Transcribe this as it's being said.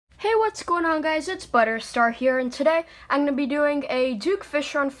What's going on, guys? It's Butterstar here, and today I'm going to be doing a Duke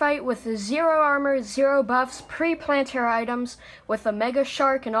Fishron fight with 0 armor, 0 buffs, pre-Plantera items, with a Mega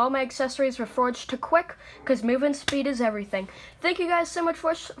Shark, and all my accessories were forged to quick, because movement speed is everything. Thank you guys so much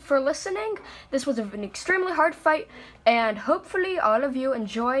for listening. This was an extremely hard fight, and hopefully all of you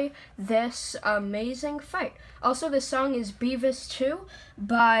enjoy this amazing fight. Also, this song is Beavis 2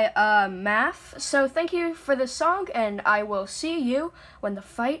 by Math, so thank you for the song, and I will see you when the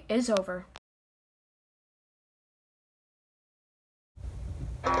fight is over.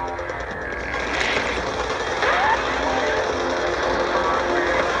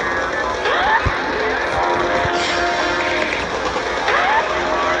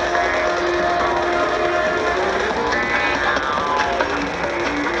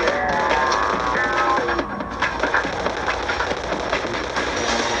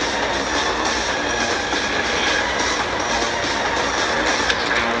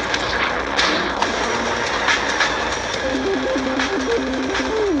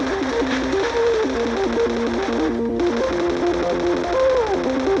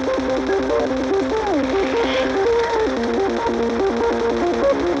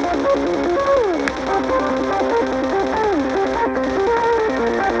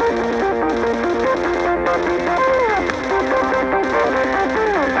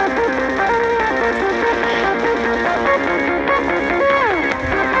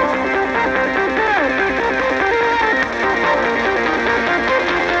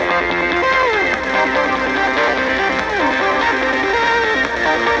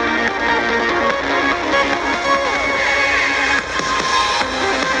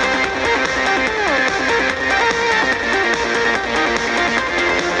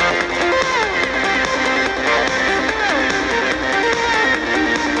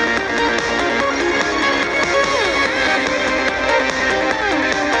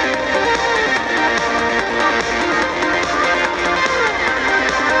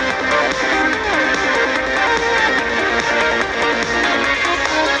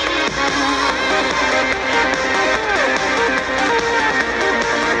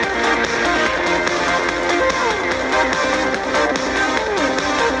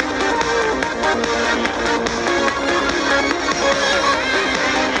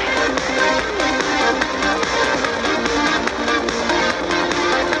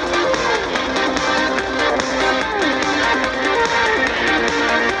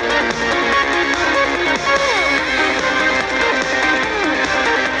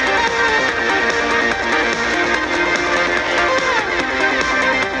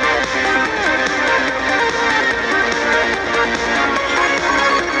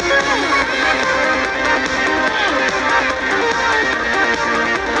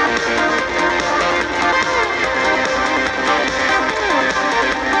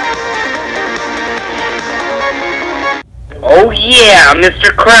 Oh yeah, Mr.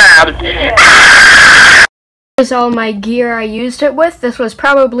 Krabs! This is all my gear I used it with. This was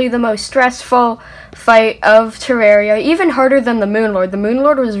probably the most stressful fight of Terraria, even harder than the Moonlord. The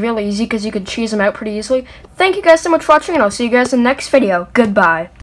Moonlord was really easy because you could cheese him out pretty easily. Thank you guys so much for watching, and I'll see you guys in the next video. Goodbye.